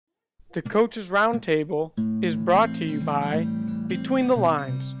The Coaches Roundtable is brought to you by Between the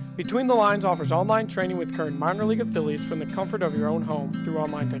Lines. Between the Lines offers online training with current minor league affiliates from the comfort of your own home through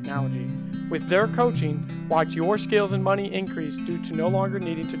online technology. With their coaching, watch your skills and money increase due to no longer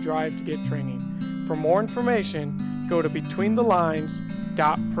needing to drive to get training. For more information, go to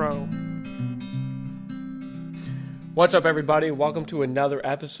betweenthelines.pro. What's up, everybody? Welcome to another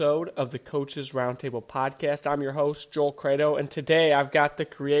episode of the Coaches Roundtable podcast. I'm your host, Joel Krato, and today I've got the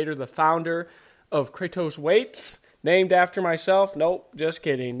creator, the founder of Krato Bat Weights, named after myself. Nope, just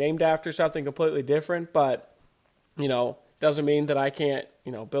kidding. Named after something completely different, but, doesn't mean that I can't,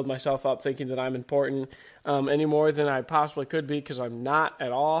 build myself up thinking that I'm important any more than I possibly could be, because I'm not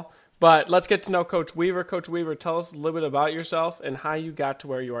at all. But let's get to know Coach Weaver. Coach Weaver, tell us a little bit about yourself and how you got to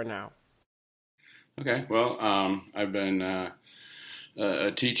where you are now. Okay, well, I've been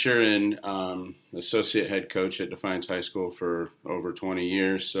a teacher and associate head coach at Defiance High School for over 20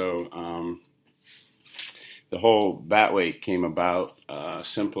 years. So the whole bat weight came about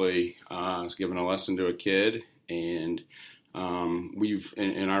simply I was giving a lesson to a kid, and we've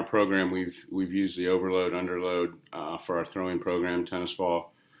in our program we've used the overload underload for our throwing program, tennis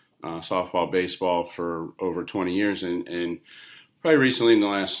ball, softball, baseball for over 20 years, and probably recently in the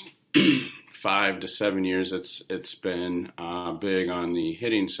last 5 to 7 years, it's been big on the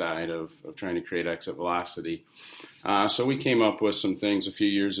hitting side of trying to create exit velocity. So we came up with some things a few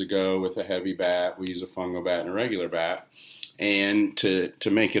years ago with a heavy bat. We use a fungo bat and a regular bat. And to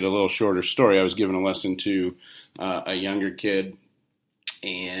make it a little shorter story, I was giving a lesson to a younger kid,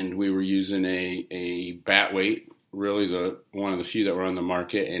 and we were using a bat weight, really one of the few that were on the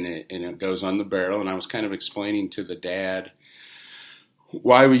market, and it goes on the barrel. And I was kind of explaining to the dad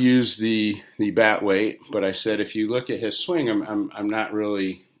why we use the bat weight, but I said, if you look at his swing, I'm not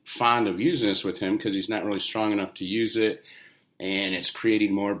really fond of using this with him because he's not really strong enough to use it, and it's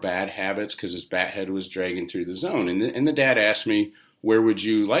creating more bad habits because his bat head was dragging through the zone. And the dad asked me, where would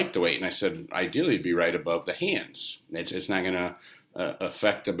you like the weight? And I said, ideally it'd be right above the hands. It's not going to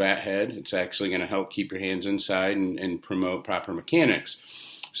affect the bat head. It's actually going to help keep your hands inside and promote proper mechanics.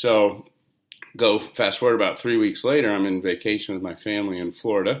 So go fast forward about 3 weeks later, I'm in vacation with my family in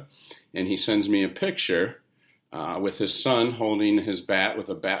Florida, and he sends me a picture with his son holding his bat with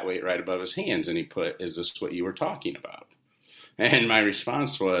a bat weight right above his hands, and he put, "Is this what you were talking about?" And my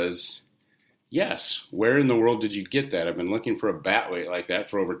response was, yes. Where in the world did you get that? I've been looking for a bat weight like that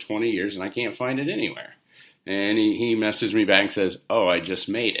for over 20 years, and I can't find it anywhere. And he messaged me back and says, "Oh, I just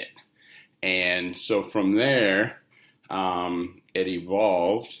made it." And so from there, it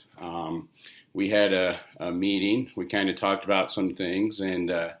evolved. We had a meeting. We kind of talked about some things,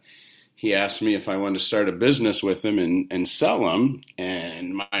 and he asked me if I wanted to start a business with him and sell them.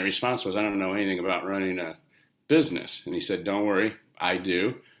 And my response was, I don't know anything about running a business. And he said, don't worry, I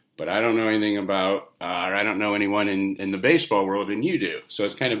do, but I don't know anything about, or I don't know anyone in the baseball world, and you do. So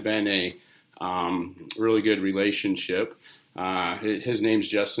it's kind of been a really good relationship. His name's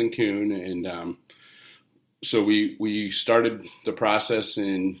Justin Kuhn, and so we started the process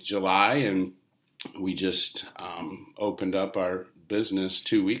in July, and we just opened up our business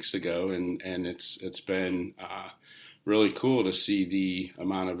 2 weeks ago, and it's been really cool to see the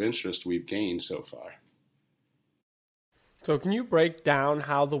amount of interest we've gained so far. So can you break down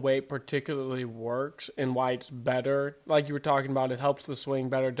how the weight particularly works and why it's better? Like you were talking about, it helps the swing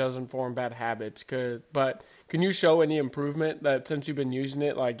better, doesn't form bad habits. But can you show any improvement that since you've been using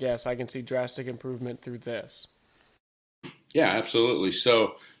it, like, yes, I can see drastic improvement through this? Yeah, absolutely.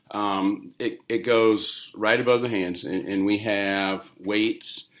 So it goes right above the hands, and we have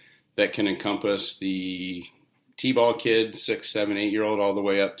weights that can encompass the T-ball kid, 6, 7, 8-year-old, all the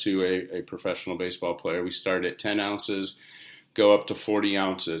way up to a professional baseball player. We start at 10 ounces, go up to 40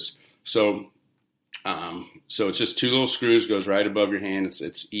 ounces. So it's just 2 little screws, goes right above your hand.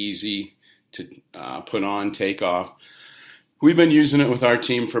 It's easy to put on, take off. We've been using it with our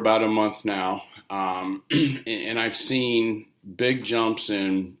team for about a month now, and I've seen big jumps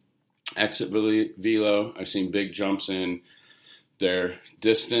in exit velo. I've seen big jumps in their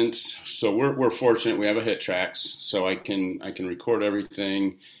distance. So we're fortunate we have a hit tracks, so I can record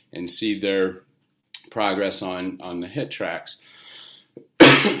everything and see their progress on the hit tracks.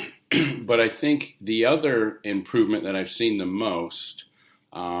 But I think the other improvement that I've seen the most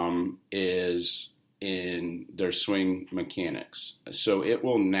is in their swing mechanics. So it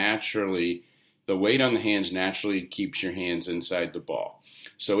will naturally, the weight on the hands naturally keeps your hands inside the ball.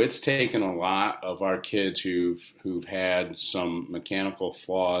 So it's taken a lot of our kids who've had some mechanical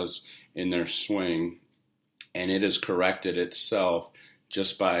flaws in their swing, and it has corrected itself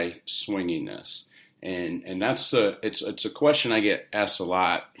just by swinging this. And that's it's a question I get asked a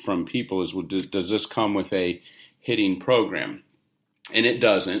lot from people is, well, does this come with a hitting program? And it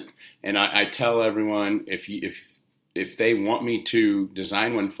doesn't. And I tell everyone, if they want me to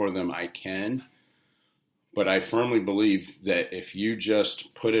design one for them, I can. But I firmly believe that if you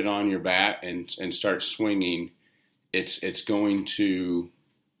just put it on your bat and start swinging, it's going to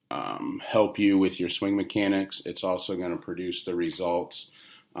help you with your swing mechanics. It's also going to produce the results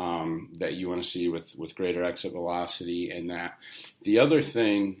that you want to see with greater exit velocity. And that the other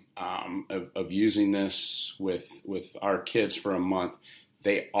thing of using this with our kids for a month,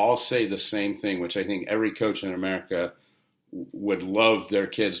 they all say the same thing, which I think every coach in America would love their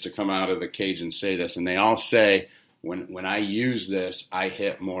kids to come out of the cage and say this. And they all say, when I use this, I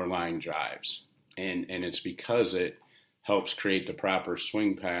hit more line drives. And it's because it helps create the proper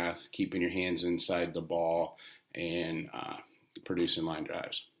swing path, keeping your hands inside the ball and producing line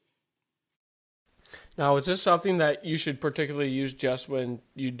drives. Now, is this something that you should particularly use just when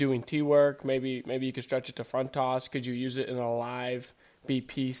you're doing tee work? Maybe you could stretch it to front toss. Could you use it in a live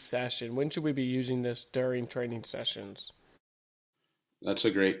BP session? When should we be using this during training sessions? That's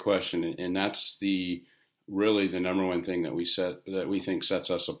a great question, and that's really the number one thing that we think sets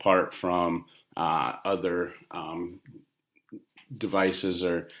us apart from other devices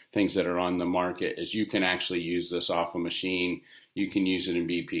or things that are on the market. Is you can actually use this off a machine. You can use it in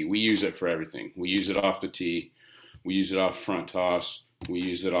BP. We use it for everything. We use it off the tee. We use it off front toss. We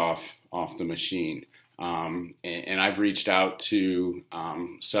use it off the machine. And I've reached out to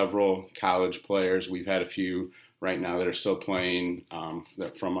several college players. We've had a few right now that are still playing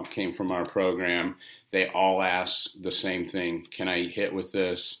that came from our program. They all ask the same thing: can I hit with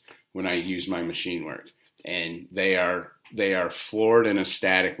this when I use my machine work? And they are floored and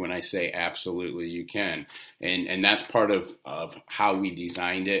ecstatic when I say absolutely you can. And that's part of how we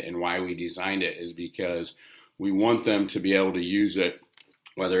designed it, and why we designed it is because we want them to be able to use it,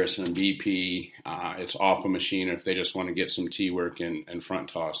 whether it's in BP, it's off a machine, or if they just want to get some tee work and front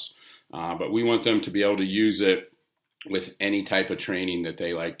toss. But we want them to be able to use it with any type of training that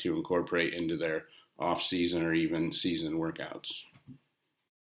they like to incorporate into their off-season or even season workouts.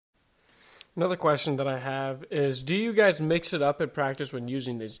 Another question that I have is, do you guys mix it up at practice when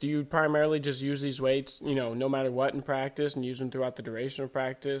using these? Do you primarily just use these weights, no matter what in practice, and use them throughout the duration of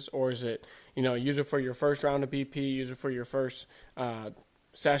practice? Or is it, use it for your first round of BP, use it for your first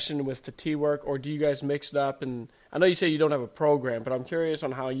session with the tee work, or do you guys mix it up? And I know you say you don't have a program, but I'm curious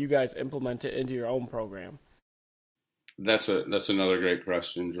on how you guys implement it into your own program. That's another great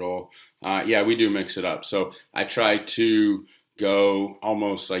question, Joel. Yeah, we do mix it up. So I try to go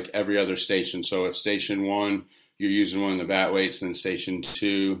almost like every other station. So if station 1, you're using one of the bat weights, then station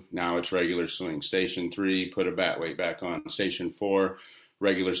 2, now it's regular swing. Station 3, put a bat weight back on. Station 4,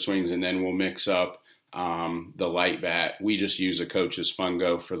 regular swings, and then we'll mix up the light bat. We just use a coach's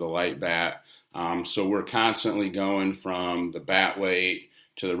fungo for the light bat. So we're constantly going from the bat weight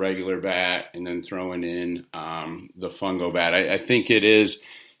to the regular bat, and then throwing in the fungo bat. I think it is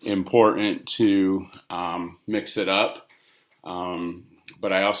important to mix it up.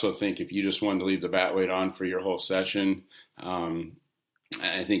 But I also think if you just wanted to leave the bat weight on for your whole session,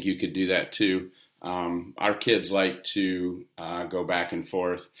 I think you could do that too. Our kids like to go back and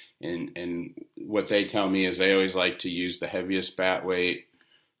forth, and what they tell me is they always like to use the heaviest bat weight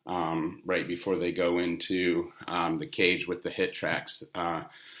right before they go into the cage with the hit tracks.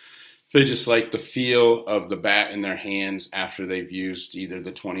 They just like the feel of the bat in their hands after they've used either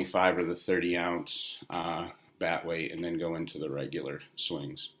the 25 or the 30 ounce bat weight, and then go into the regular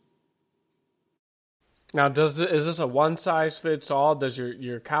swings. Now, is this a one-size-fits-all? Does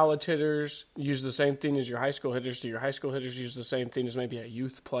your college hitters use the same thing as your high school hitters? Do your high school hitters use the same thing as maybe a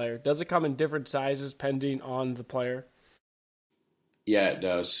youth player? Does it come in different sizes depending on the player? Yeah, it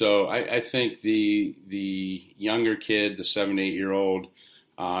does. So I think the younger kid, the 7 to 8 year old,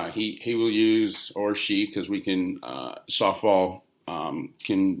 he will use, or she, because we can softball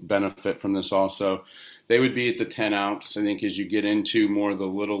can benefit from this also. They would be at the 10 ounce. I think as you get into more of the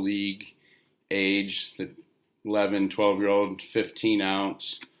little league age, the 11, 12-year-old, 15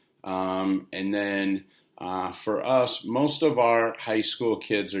 ounce. And then for us, most of our high school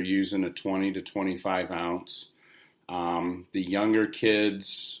kids are using a 20 to 25 ounce. The younger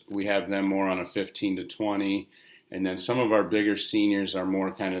kids, we have them more on a 15 to 20. And then some of our bigger seniors are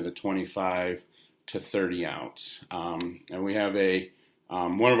more kind of the 25 to 30 ounce. And we have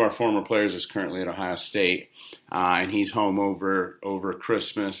one of our former players is currently at Ohio State, and he's home over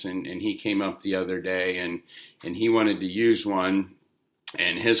Christmas, and he came up the other day, and he wanted to use one,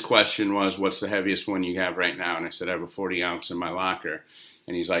 and his question was, what's the heaviest one you have right now? And I said, I have a 40 ounce in my locker.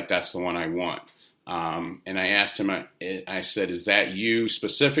 And he's like, that's the one I want. And I asked him, I said, is that you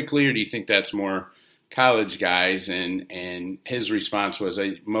specifically, or do you think that's more college guys? And his response was,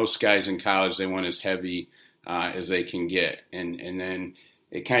 most guys in college, they want as heavy as they can get. And then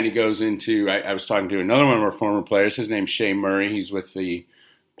it kind of goes into, I was talking to another one of our former players. His name's Shea Murray. He's with the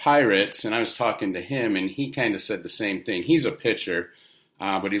Pirates, and I was talking to him, and he kind of said the same thing. He's a pitcher,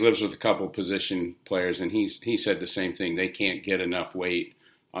 but he lives with a couple position players, and he said the same thing. They can't get enough weight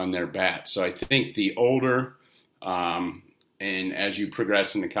on their bat. So I think the older, and as you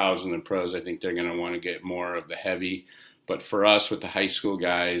progress into college and the pros, I think they're going to want to get more of the heavy. But for us with the high school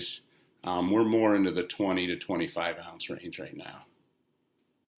guys, we're more into the 20 to 25 ounce range right now.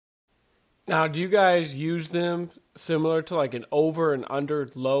 Now, do you guys use them similar to like an over and under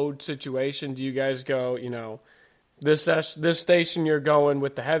load situation? Do you guys go, this station you're going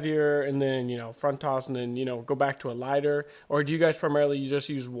with the heavier and then, front toss and then, go back to a lighter? Or do you guys primarily you just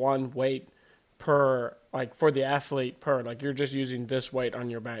use one weight per, like for the athlete per, like you're just using this weight on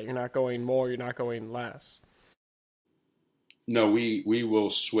your bat? You're not going more, you're not going less. No, we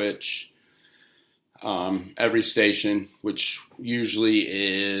will switch every station, which usually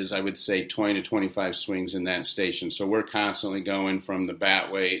is, I would say, 20 to 25 swings in that station. So we're constantly going from the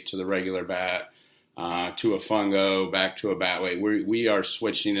bat weight to the regular bat to a fungo, back to a bat weight. We are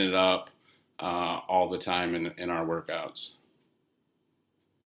switching it up all the time in our workouts.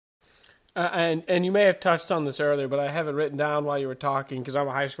 And you may have touched on this earlier, but I have it written down while you were talking because I'm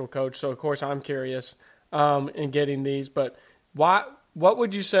a high school coach, so of course I'm curious in getting these. But what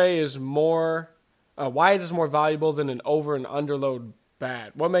would you say is more? Why is this more valuable than an over and underload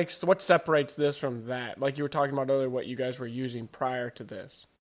bat? What separates this from that? Like you were talking about earlier, what you guys were using prior to this.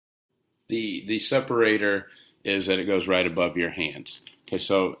 The separator is that it goes right above your hands. Okay,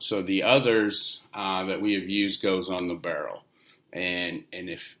 so the others that we have used goes on the barrel, and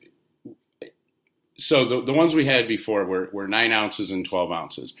if so, the ones we had before were 9 ounces and 12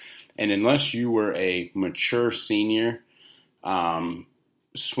 ounces, and unless you were a mature senior,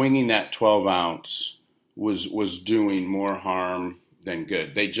 swinging that 12 ounce was doing more harm than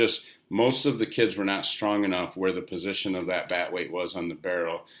good. Most of the kids were not strong enough where the position of that bat weight was on the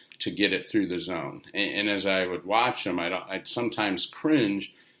barrel to get it through the zone. And as I would watch them, I'd sometimes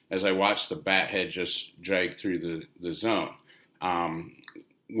cringe as I watched the bat head just drag through the zone.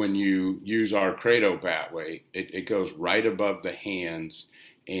 When you use our Krato bat weight, it goes right above the hands,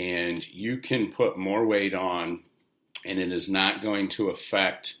 and you can put more weight on, and it is not going to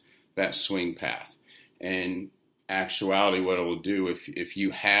affect that swing path. And actuality, what it will do, if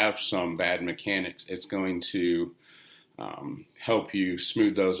you have some bad mechanics, it's going to help you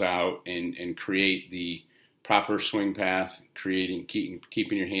smooth those out and create the proper swing path,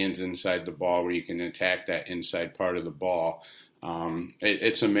 keeping your hands inside the ball where you can attack that inside part of the ball.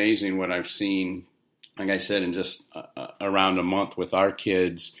 It's amazing what I've seen, like I said, in just around a month with our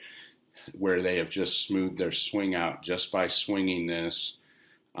kids, where they have just smoothed their swing out just by swinging this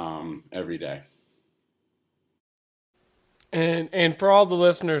every day. And for all the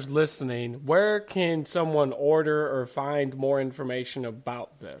listeners listening, where can someone order or find more information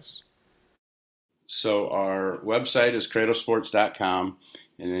about this? So our website is kratosports.com,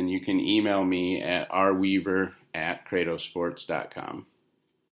 and then you can email me at rweaver@kratosports.com.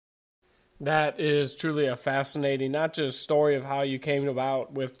 That is truly a fascinating, not just story of how you came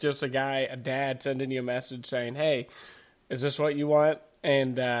about with just a dad sending you a message saying, hey, is this what you want?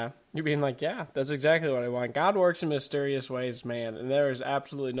 And you're being like, yeah, that's exactly what I want. God works in mysterious ways, man. And there is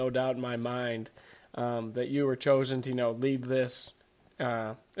absolutely no doubt in my mind that you were chosen to, lead this,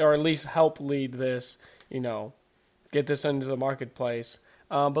 or at least help lead this, get this into the marketplace.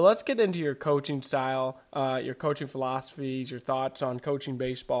 But let's get into your coaching style, your coaching philosophies, your thoughts on coaching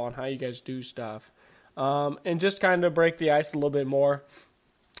baseball and how you guys do stuff. And just kind of break the ice a little bit more.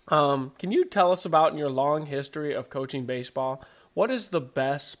 Can you tell us about in your long history of coaching baseball, what is the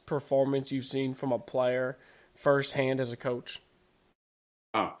best performance you've seen from a player firsthand as a coach?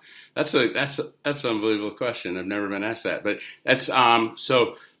 Oh, that's an unbelievable question. I've never been asked that, but that's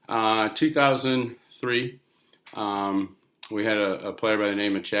 2003. We had a player by the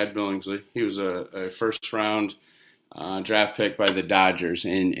name of Chad Billingsley. He was a first round draft pick by the Dodgers,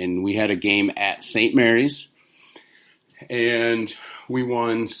 and we had a game at St. Mary's, and we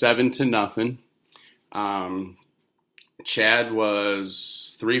won 7-0. Chad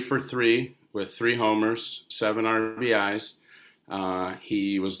was 3 for 3 with 3 homers, 7 RBIs.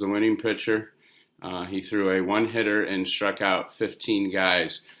 He was the winning pitcher. He threw a one-hitter and struck out 15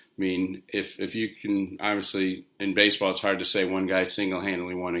 guys. I mean, if you can, obviously in baseball it's hard to say one guy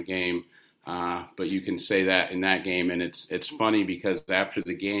single-handedly won a game, but you can say that in that game. And it's funny because after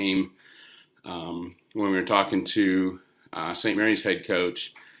the game, when we were talking to St. Mary's head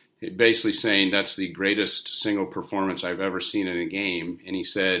coach, basically saying that's the greatest single performance I've ever seen in a game. And he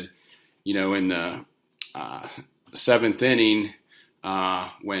said, in the seventh inning,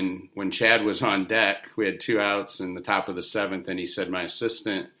 when Chad was on deck, we had 2 outs in the top of the seventh, and he said my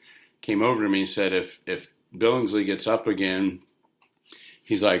assistant came over to me and said, if Billingsley gets up again,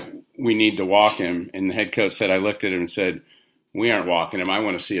 he's like, we need to walk him. And the head coach said, I looked at him and said, we aren't walking him. I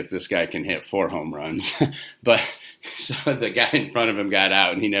want to see if this guy can hit 4 home runs. But so the guy in front of him got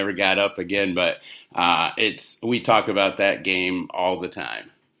out, and he never got up again. But we talk about that game all the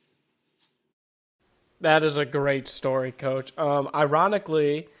time. That is a great story, Coach.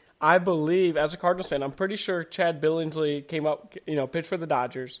 Ironically, I believe, as a Cardinals fan, I'm pretty sure Chad Billingsley came up, pitched for the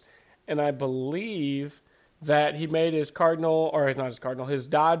Dodgers, and I believe that he made his Dodger,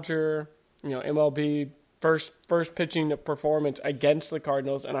 MLB first pitching performance against the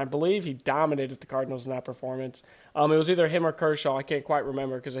Cardinals, and I believe he dominated the Cardinals in that performance. It was either him or Kershaw. I can't quite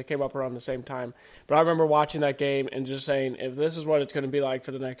remember because they came up around the same time. But I remember watching that game and just saying, if this is what it's going to be like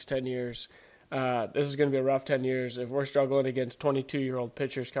for the next 10 years, this is going to be a rough 10 years if we're struggling against 22-year-old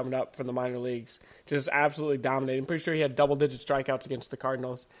pitchers coming up from the minor leagues. Just absolutely dominating. I'm pretty sure he had double-digit strikeouts against the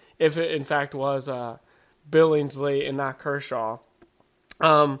Cardinals, if it in fact was Billingsley and not Kershaw.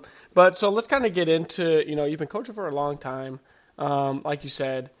 But so let's kind of get into, you've been coaching for a long time, like you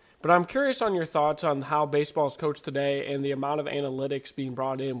said, but I'm curious on your thoughts on how baseball is coached today and the amount of analytics being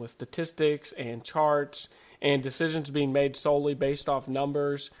brought in with statistics and charts and decisions being made solely based off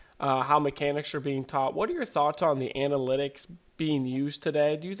numbers, how mechanics are being taught. What are your thoughts on the analytics being used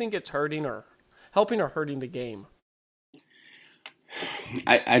today? Do you think it's hurting or helping or hurting the game?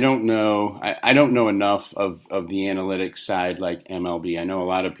 I don't know. I don't know enough of the analytics side like MLB. I know a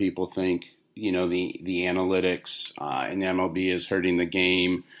lot of people think, the analytics in MLB is hurting the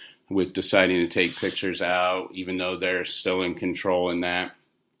game with deciding to take pictures out, even though they're still in control in that.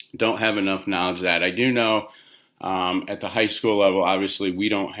 Don't have enough knowledge of that. I do know at the high school level, obviously, we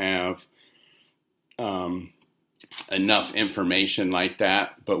don't have enough information like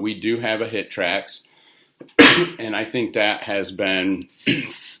that, but we do have a hit tracks. And I think that has been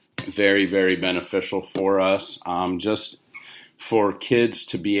very, very beneficial for us, just for kids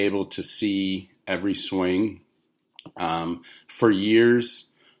to be able to see every swing. For years,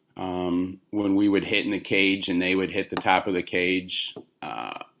 when we would hit in the cage and they would hit the top of the cage,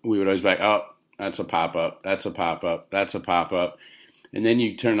 we would always be like, oh, that's a pop-up, that's a pop-up, that's a pop-up. And then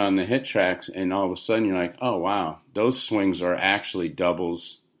you turn on the hit tracks and all of a sudden you're like, oh, wow, those swings are actually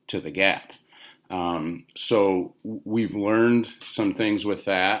doubles to the gap. So we've learned some things with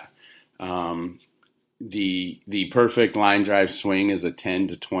that. The perfect line drive swing is a 10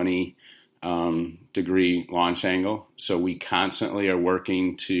 to 20 degree launch angle. So we constantly are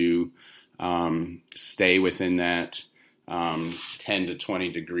working to stay within that 10 to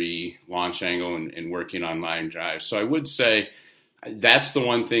 20 degree launch angle and working on line drive. So I would say that's the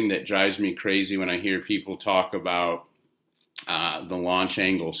one thing that drives me crazy when I hear people talk about the launch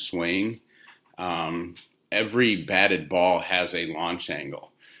angle swing. Every batted ball has a launch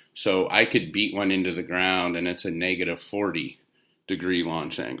angle. So I could beat one into the ground and it's a negative 40 degree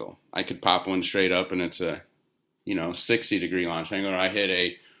launch angle. I could pop one straight up and it's a, 60 degree launch angle, or I hit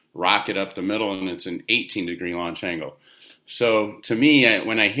a rocket up the middle and it's an 18 degree launch angle. So to me,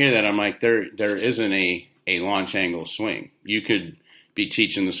 when I hear that, I'm like, there isn't a launch angle swing. You could be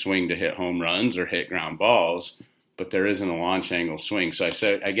teaching the swing to hit home runs or hit ground balls, but there isn't a launch angle swing. So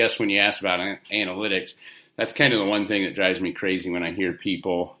I guess when you ask about analytics, that's kind of the one thing that drives me crazy when I hear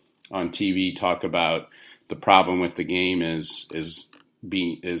people on TV talk about the problem with the game is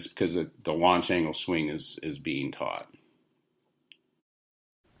because the launch angle swing is being taught.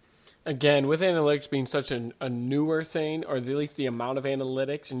 Again, with analytics being such a newer thing, or at least the amount of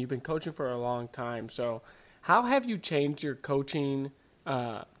analytics, and you've been coaching for a long time, so how have you changed your coaching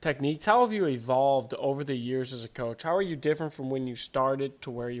techniques? How have you evolved over the years as a coach? How are you different from when you started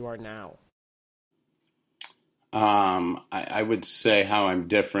to where you are now? I would say how I'm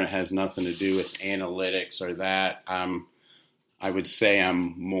different has nothing to do with analytics or that. I would say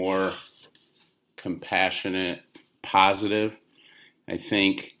I'm more compassionate, positive. I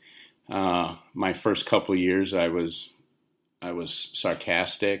think my first couple of years I was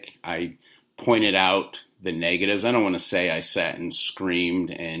sarcastic. I pointed out the negatives. I don't want to say I sat and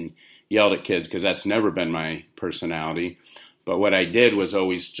screamed and yelled at kids because that's never been my personality. But what I did was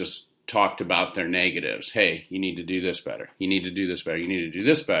always just talked about their negatives. Hey, you need to do this better. You need to do this better. You need to do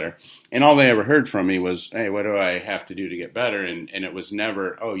this better. And all they ever heard from me was, hey, what do I have to do to get better? And it was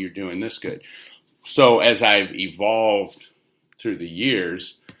never, oh, you're doing this good. So as I've evolved through the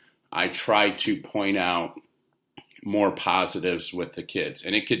years, I try to point out more positives with the kids.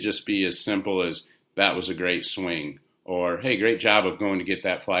 And it could just be as simple as that was a great swing, or hey, great job of going to get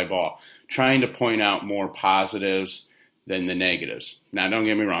that fly ball. Trying to point out more positives than the negatives. Now, don't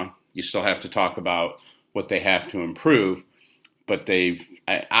get me wrong. You still have to talk about what they have to improve, but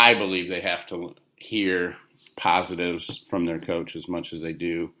I believe they have to hear positives from their coach as much as they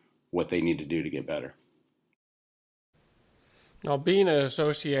do what they need to do to get better. Now, being an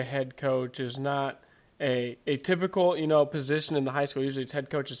associate head coach is not a typical, position in the high school. Usually it's head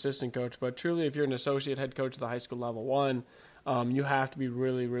coach, assistant coach, but truly if you're an associate head coach at the high school level one, you have to be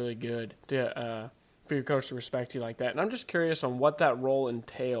really, really good for your coach to respect you like that. And I'm just curious on what that role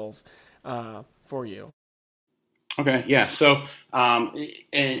entails for you. Okay, yeah. So,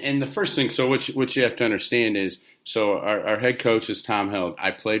 and the first thing, so what you have to understand is, so our head coach is Tom Held. I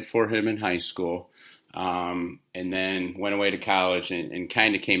played for him in high school, and then went away to college and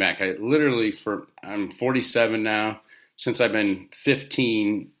kind of came back. I'm 47 now. Since I've been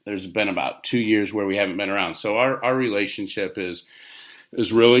 15, there's been about 2 years where we haven't been around. So our relationship is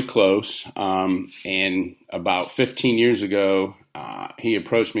really close. And about 15 years ago, he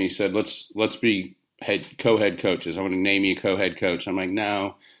approached me. He said, "Let's be co-head coaches. I want to name you co-head coach." I'm like,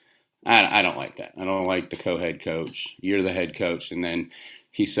 "No, I don't like that. I don't like the co-head coach. You're the head coach." And then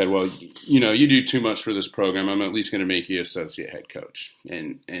he said, "Well, you do too much for this program. I'm at least going to make you associate head coach."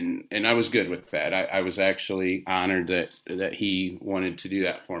 And I was good with that. I was actually honored that he wanted to do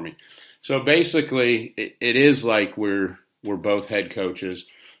that for me. So basically, it is like we're both head coaches.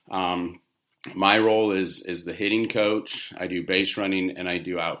 My role is the hitting coach. I do base running and I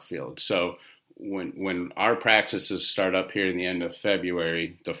do outfield. So when our practices start up here in the end of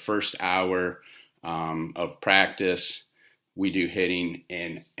February, the first hour of practice, we do hitting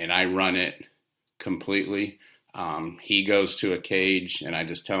and I run it completely. He goes to a cage and I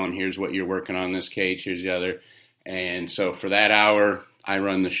just tell him, "Here's what you're working on this cage, here's the other." And so for that hour, I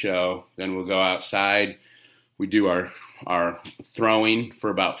run the show. Then we'll go outside. We do our throwing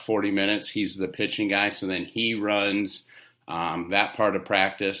for about 40 minutes. He's the pitching guy, so then he runs that part of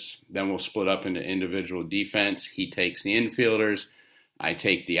practice. Then we'll split up into individual defense. He takes the infielders. I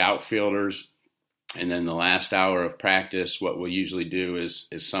take the outfielders. And then the last hour of practice, what we'll usually do is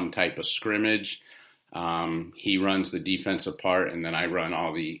some type of scrimmage. He runs the defensive part, and then I run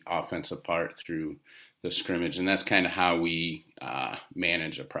all the offensive part through the scrimmage. And that's kind of how we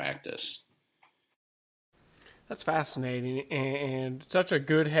manage a practice. That's fascinating, and such a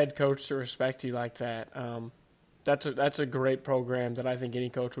good head coach to respect you like that. That's a great program that I think any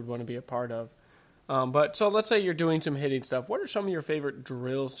coach would want to be a part of. But so let's say you're doing some hitting stuff. What are some of your favorite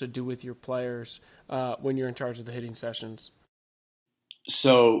drills to do with your players when you're in charge of the hitting sessions?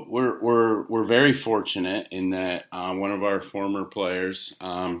 So we're very fortunate in that one of our former players,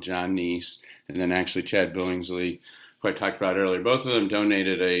 John Neese, and then actually Chad Billingsley, who I talked about earlier, both of them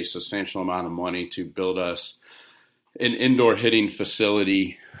donated a substantial amount of money to build us an indoor hitting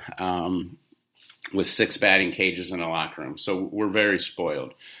facility with 6 batting cages and a locker room. So we're very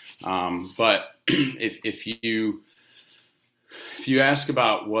spoiled. But if you ask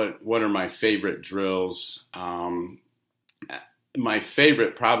about what are my favorite drills, my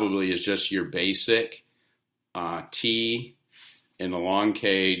favorite probably is just your basic tee in the long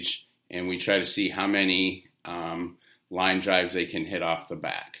cage, and we try to see how many line drives they can hit off the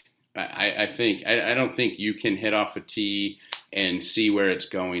back. I don't think you can hit off a tee and see where it's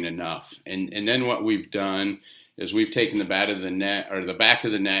going enough. And then what we've done is we've taken the back of the net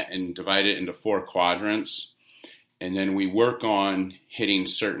and divided it into 4 quadrants. And then we work on hitting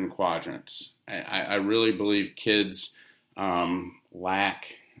certain quadrants. I really believe kids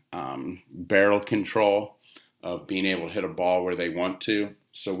lack barrel control of being able to hit a ball where they want to.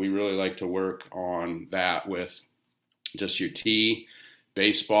 So we really like to work on that with just your tee,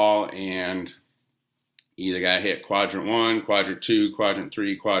 baseball, and either got to hit quadrant 1, quadrant 2, quadrant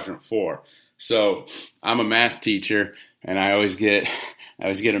 3, quadrant 4. So I'm a math teacher, and I always get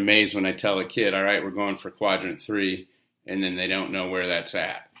amazed when I tell a kid, "All right, we're going for quadrant 3," and then they don't know where that's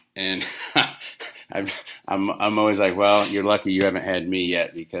at. And I'm always like, "Well, you're lucky you haven't had me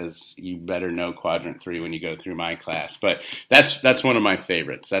yet, because you better know quadrant 3 when you go through my class." But that's one of my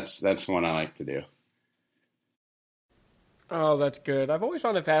favorites. That's one I like to do. Oh, that's good. I've always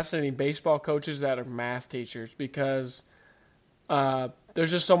found it fascinating, baseball coaches that are math teachers, because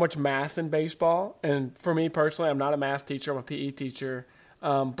there's just so much math in baseball. And for me personally, I'm not a math teacher. I'm a PE teacher.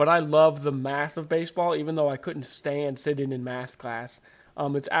 But I love the math of baseball, even though I couldn't stand sitting in math class.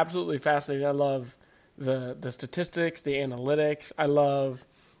 It's absolutely fascinating. I love the statistics, the analytics. I love,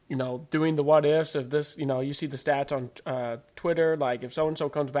 doing the what ifs. If this, you see the stats on Twitter, like if so-and-so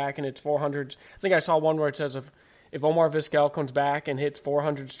comes back and hits 400, I think I saw one where it says if Omar Vizquel comes back and hits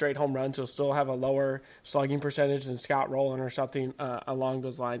 400 straight home runs, he'll still have a lower slugging percentage than Scott Rowland or something along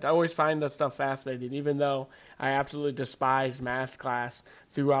those lines. I always find that stuff fascinating, even though I absolutely despise math class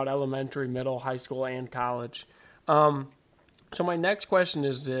throughout elementary, middle, high school, and college. So my next question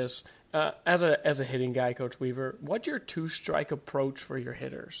is this. As a hitting guy, Coach Weaver, what's your two-strike approach for your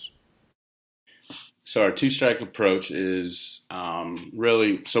hitters? So our two-strike approach is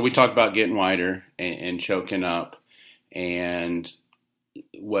really, so we talk about getting wider and choking up. And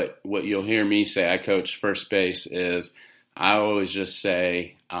what you'll hear me say, I coach first base, is I always just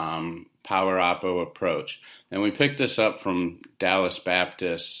say power oppo approach. And we picked this up from Dallas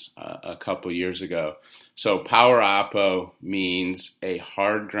Baptist a couple years ago. So power oppo means a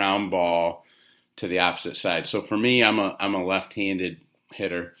hard ground ball to the opposite side. So for me, I'm a left-handed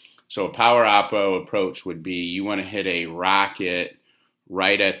hitter. So a power oppo approach would be you want to hit a rocket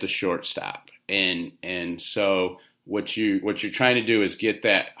right at the shortstop. And so what you're trying to do is get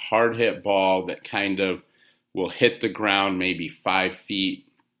that hard hit ball that kind of will hit the ground maybe 5 feet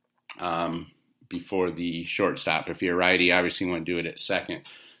before the shortstop. If you're a righty, obviously you want to do it at second.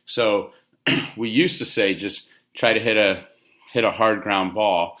 So we used to say just try to hit a hard ground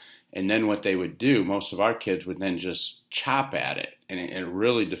ball, and then what they would do, most of our kids would then just chop at it, and it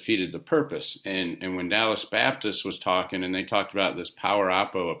really defeated the purpose. And when Dallas Baptist was talking, and they talked about this power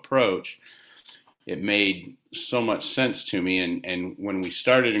oppo approach, it made so much sense to me. And when we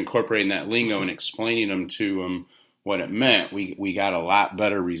started incorporating that lingo and explaining to them what it meant, we got a lot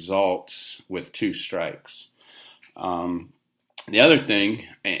better results with two strikes. The other thing,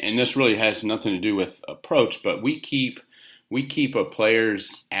 and this really has nothing to do with approach, but we keep a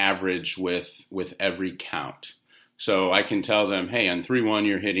player's average with every count. So I can tell them, hey, on 3-1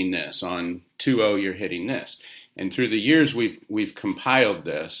 you're hitting this, on 2-0 you're hitting this. And through the years we've compiled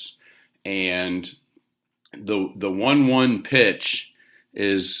this, and the 1-1 pitch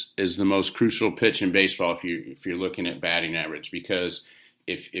is the most crucial pitch in baseball if you're looking at batting average, because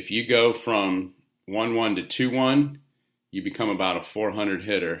if you go from 1-1 to 2-1, you become about a 400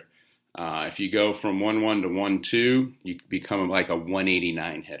 hitter. If you go from 1-1 to 1-2, you become like a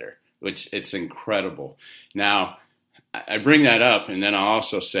 189 hitter, which it's incredible. Now, I bring that up, and then I'll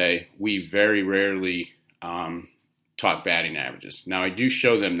also say we very rarely talk batting averages. Now, I do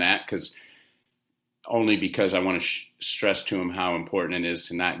show them that only because I want to stress to them how important it is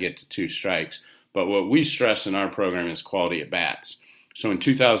to not get to two strikes. But what we stress in our program is quality at bats. So in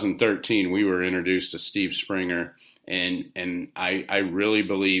 2013, we were introduced to Steve Springer, and I really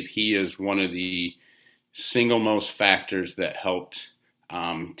believe he is one of the single most factors that helped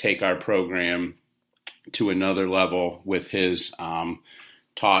take our program to another level with his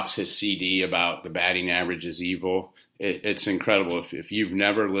talks, his CD about the batting average is evil. It's incredible. If you've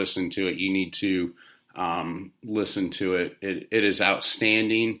never listened to it, you need to listen to it. It is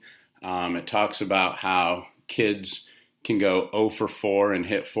outstanding. It talks about how kids can go 0 for 4 and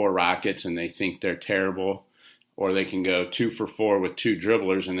hit 4 rockets and they think they're terrible, or they can go 2 for 4 with 2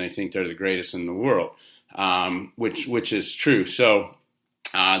 dribblers and they think they're the greatest in the world, which is true. So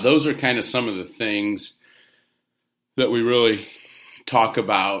those are kind of some of the things that we really talk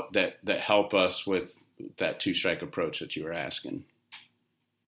about that help us with that two-strike approach that you were asking.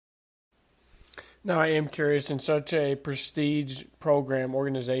 Now, I am curious, in such a prestige program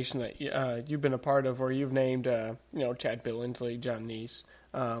organization that you've been a part of, where you've named, Chad Billingsley, John Neese,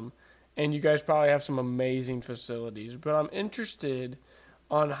 and you guys probably have some amazing facilities, but I'm interested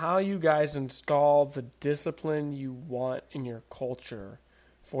on how you guys install the discipline you want in your culture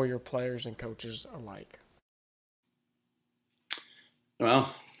for your players and coaches alike.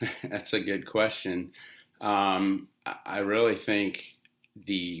 Well, that's a good question. I really think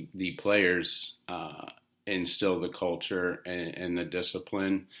the players instill the culture and the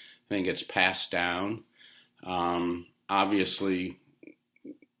discipline. I think it's passed down. Obviously,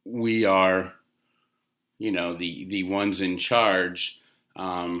 we are, the ones in charge,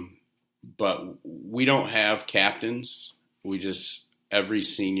 but we don't have captains. Every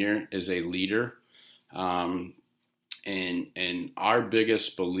senior is a leader. And our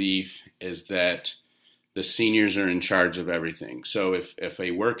biggest belief is that the seniors are in charge of everything. So if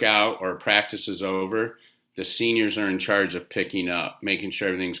a workout or a practice is over, the seniors are in charge of picking up, making sure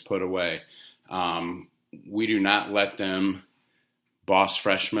everything's put away. We do not let them boss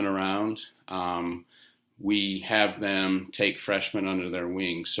freshmen around. We have them take freshmen under their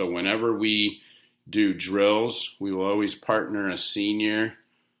wings. So whenever we do drills, we will always partner a senior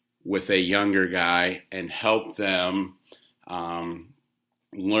with a younger guy and help them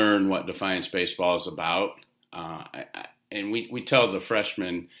learn what Defiance baseball is about. And we tell the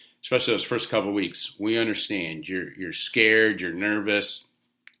freshmen, especially those first couple of weeks, we understand you're scared, you're nervous,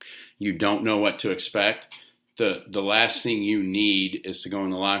 you don't know what to expect. The last thing you need is to go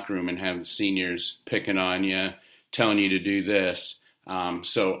in the locker room and have the seniors picking on you, telling you to do this.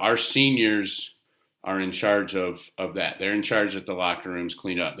 So our seniors are in charge of that. They're in charge that the locker room's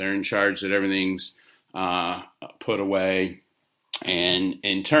cleaned up. They're in charge that everything's put away. And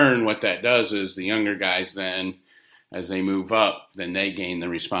in turn, what that does is the younger guys then, as they move up, then they gain the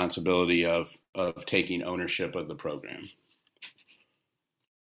responsibility of taking ownership of the program.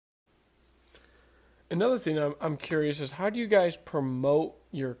 Another thing I'm curious is, how do you guys promote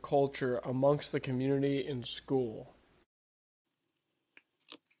your culture amongst the community in school?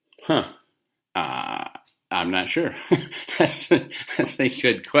 I'm not sure. that's a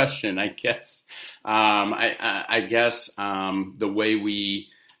good question, I guess. I guess the way we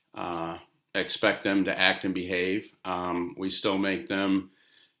expect them to act and behave, we still make them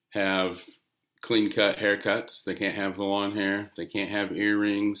have clean-cut haircuts. They can't have the long hair. They can't have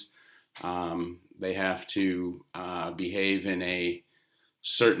earrings. They have to behave in a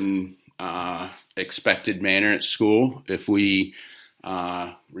certain expected manner at school. If we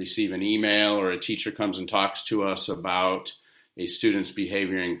receive an email or a teacher comes and talks to us about a student's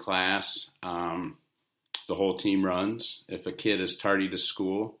behavior in class, the whole team runs. If a kid is tardy to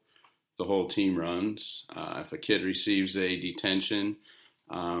school, the whole team runs. If a kid receives a detention,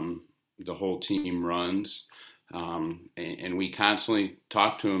 the whole team runs. And we constantly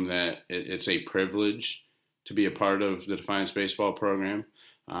talk to them that it's a privilege to be a part of the Defiance baseball program,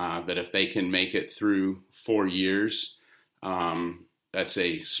 that if they can make it through 4 years, that's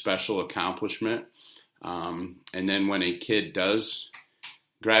a special accomplishment. And then when a kid does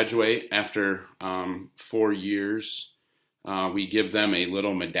graduate after 4 years, we give them a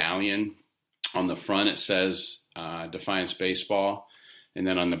little medallion. On the front it says Defiance Baseball, and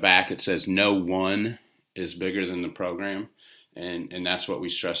then on the back it says no one is bigger than the program. And that's what we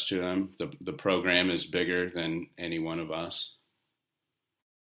stress to them. The program is bigger than any one of us.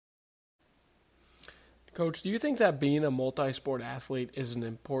 Coach, do you think that being a multi-sport athlete is an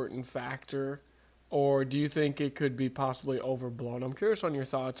important factor, or do you think it could be possibly overblown? I'm curious on your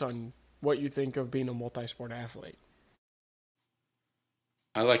thoughts on what you think of being a multi-sport athlete.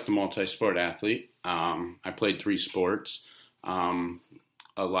 I like the multi-sport athlete. I played 3 sports. A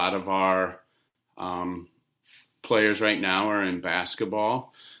lot of our players right now are in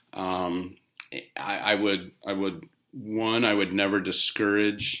basketball. I would never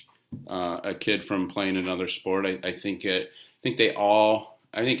discourage a kid from playing another sport. I think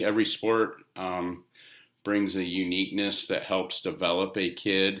every sport brings a uniqueness that helps develop a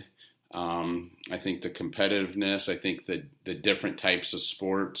kid. I think the competitiveness, I think the different types of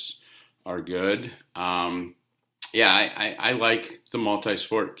sports are good. I like the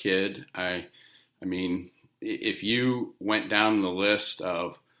multi-sport kid. I mean, if you went down the list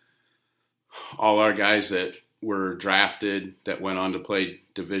of all our guys that were drafted that went on to play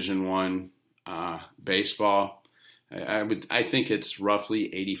Division I baseball, I think it's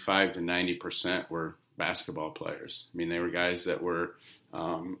roughly 85 to 90% were basketball players. I mean, they were guys that were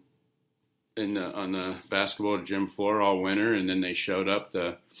on the basketball gym floor all winter, and then they showed up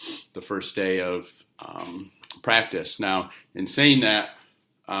the first day of practice. Now, in saying that,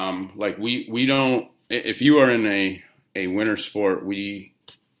 we don't. If you are in a winter sport, we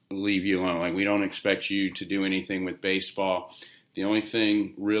leave you alone. Like, we don't expect you to do anything with baseball. The only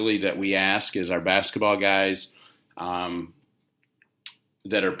thing really that we ask is our basketball guys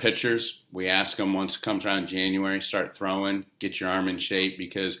that are pitchers. We ask them once it comes around January, start throwing, get your arm in shape,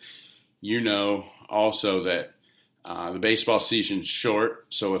 because you know also that the baseball season's short.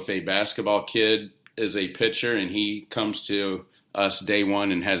 So if a basketball kid is a pitcher and he comes to us day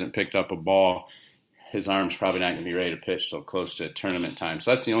one and hasn't picked up a ball, his arm's probably not going to be ready to pitch till close to tournament time.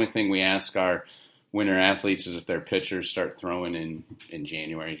 So that's the only thing we ask our winter athletes, is if they're pitchers, start throwing in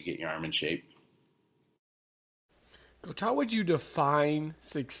January to get your arm in shape. Coach, how would you define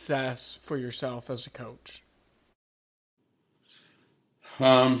success for yourself as a coach?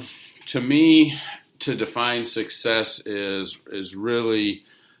 To me, to define success is really,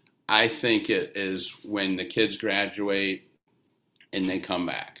 I think it is when the kids graduate and they come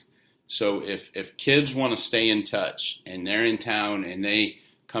back. So if kids want to stay in touch and they're in town and they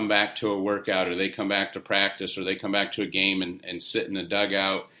come back to a workout, or they come back to practice, or they come back to a game and sit in the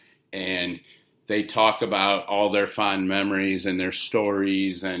dugout and they talk about all their fond memories and their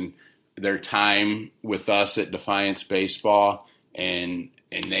stories and their time with us at Defiance Baseball, and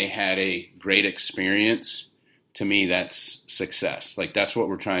they had a great experience, to me, that's success. Like, that's what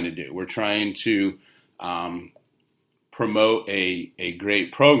we're trying to do. We're trying to promote a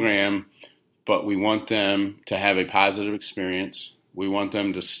great program, but we want them to have a positive experience. We want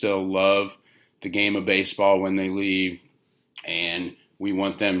them to still love the game of baseball when they leave, and we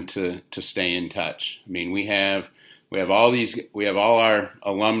want them to stay in touch. I mean, we have all our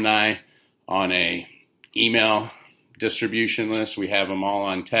alumni on a email distribution list. We have them all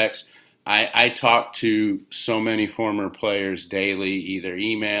on text. I talk to so many former players daily, either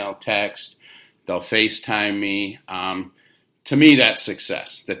email, text, they'll FaceTime me. To me, that's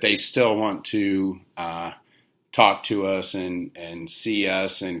success, that they still want to talk to us and see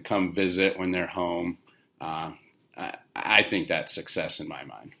us and come visit when they're home. I think that's success in my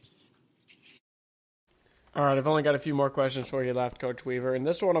mind. All right, I've only got a few more questions for you left, Coach Weaver. And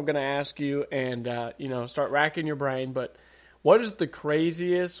this one I'm going to ask you and, start racking your brain. But what is the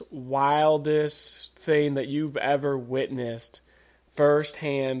craziest, wildest thing that you've ever witnessed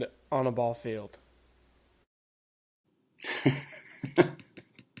firsthand on a ball field?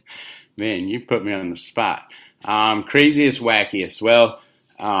 Man, you put me on the spot. Craziest, wackiest. Well,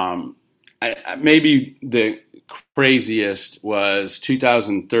 maybe the craziest was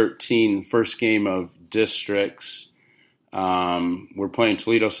 2013, first game of districts. We're playing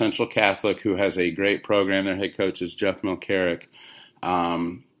Toledo Central Catholic, who has a great program. Their head coach is Jeff Milcarrick.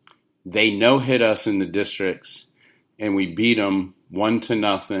 They no-hit us in the districts, and we beat them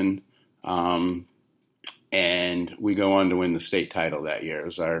 1-0. And we go on to win the state title that year. It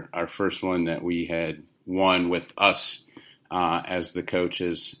was our first one that we had won with us as the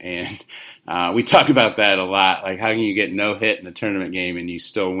coaches. And we talk about that a lot. Like, how can you get no hit in a tournament game and you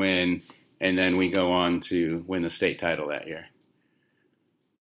still win? And then we go on to win the state title that year.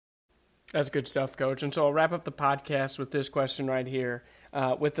 That's good stuff, Coach. And so I'll wrap up the podcast with this question right here.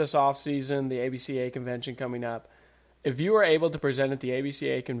 With this offseason, the ABCA convention coming up, if you were able to present at the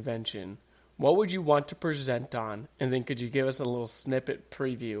ABCA convention, what would you want to present on? And then could you give us a little snippet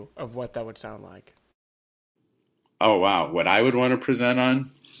preview of what that would sound like? Oh, wow. What I would want to present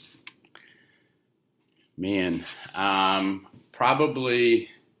on? Man, probably,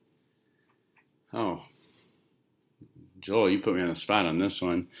 Joel, you put me on the spot on this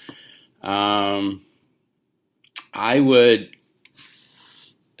one. I'm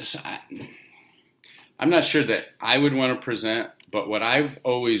not sure that I would want to present, but what I've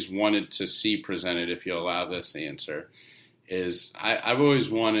always wanted to see presented, if you allow this answer, is I've always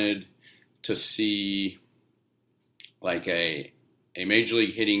wanted to see like a major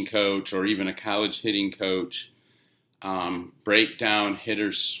league hitting coach or even a college hitting coach break down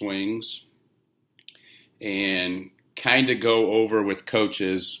hitters' swings and kind of go over with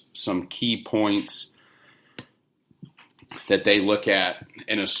coaches some key points that they look at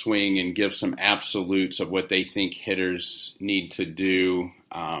in a swing and give some absolutes of what they think hitters need to do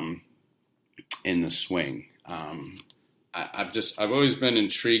in the swing. I've always been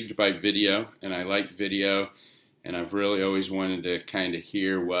intrigued by video, and I like video, and I've really always wanted to kind of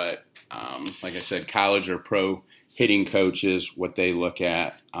hear what, like I said, college or pro hitting coaches, what they look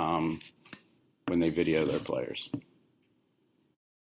at when they video their players.